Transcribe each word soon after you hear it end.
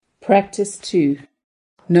Practice 2.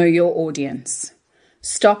 Know your audience.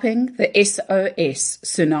 Stopping the S.O.S.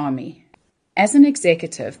 tsunami. As an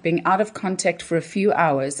executive, being out of contact for a few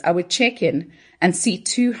hours, I would check in and see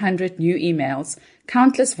 200 new emails,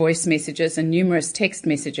 countless voice messages, and numerous text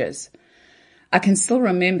messages. I can still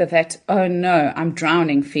remember that, oh no, I'm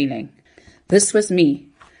drowning feeling. This was me,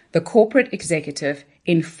 the corporate executive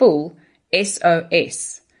in full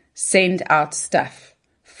S.O.S. Send out stuff,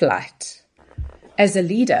 flight. As a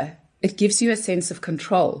leader, it gives you a sense of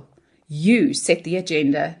control. You set the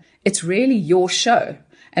agenda. It's really your show.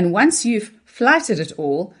 And once you've flighted it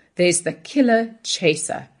all, there's the killer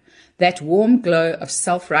chaser, that warm glow of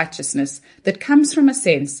self-righteousness that comes from a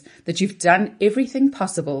sense that you've done everything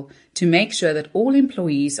possible to make sure that all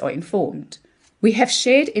employees are informed. We have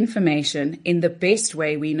shared information in the best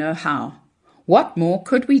way we know how. What more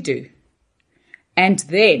could we do? And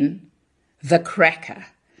then, the cracker.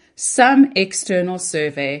 Some external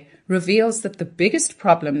survey reveals that the biggest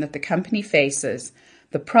problem that the company faces,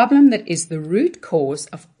 the problem that is the root cause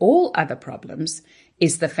of all other problems,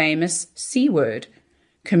 is the famous C word,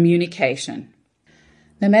 communication.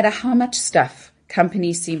 No matter how much stuff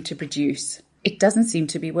companies seem to produce, it doesn't seem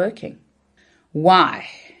to be working. Why?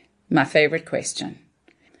 My favorite question.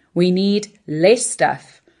 We need less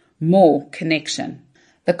stuff, more connection.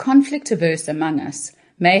 The conflict-averse among us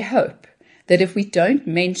may hope that if we don't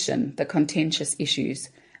mention the contentious issues,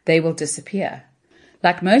 they will disappear.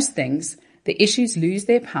 Like most things, the issues lose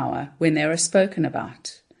their power when they are spoken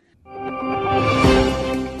about.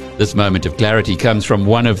 This moment of clarity comes from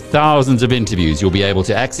one of thousands of interviews you'll be able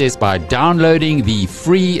to access by downloading the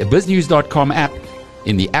free biznews.com app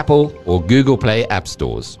in the Apple or Google Play app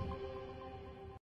stores.